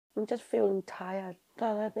I'm just feeling tired.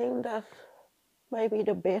 But I think that might be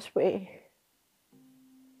the best way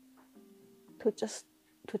to just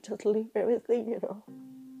leave everything, you know.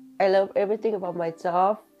 I love everything about my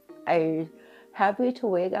job. I'm happy to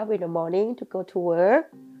wake up in the morning to go to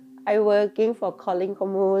work. I'm working for calling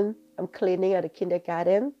commune. I'm cleaning at the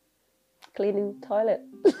kindergarten, cleaning toilet.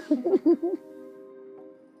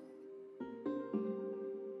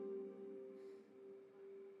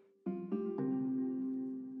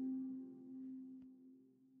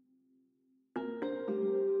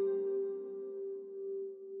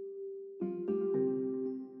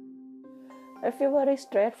 I feel very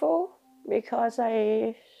stressful because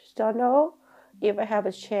I don't know if I have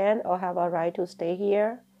a chance or have a right to stay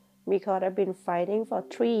here, because I've been fighting for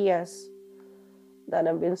 3 years. Then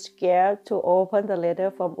I've been scared to open the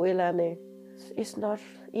letter from Uilane. It's not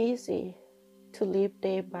easy to live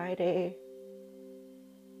day by day.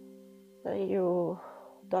 And you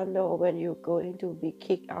don't know when you're going to be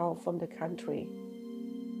kicked out from the country.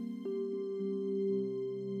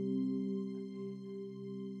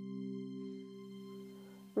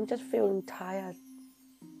 I'm just feeling tired.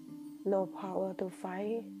 No power to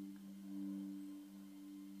fight.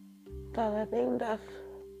 But I think that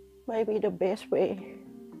might be the best way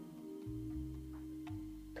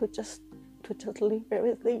to just leave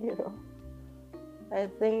everything, you know. I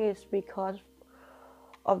think it's because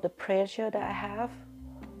of the pressure that I have.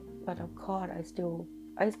 But of course, I still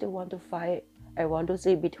want to fight. I want to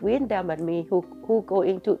see between them and me who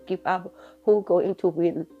going to give up, who going to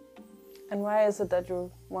win. And why is it that you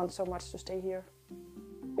want so much to stay here?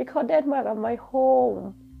 Because Denmark is my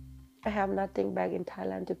home. I have nothing back in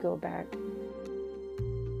Thailand to go back.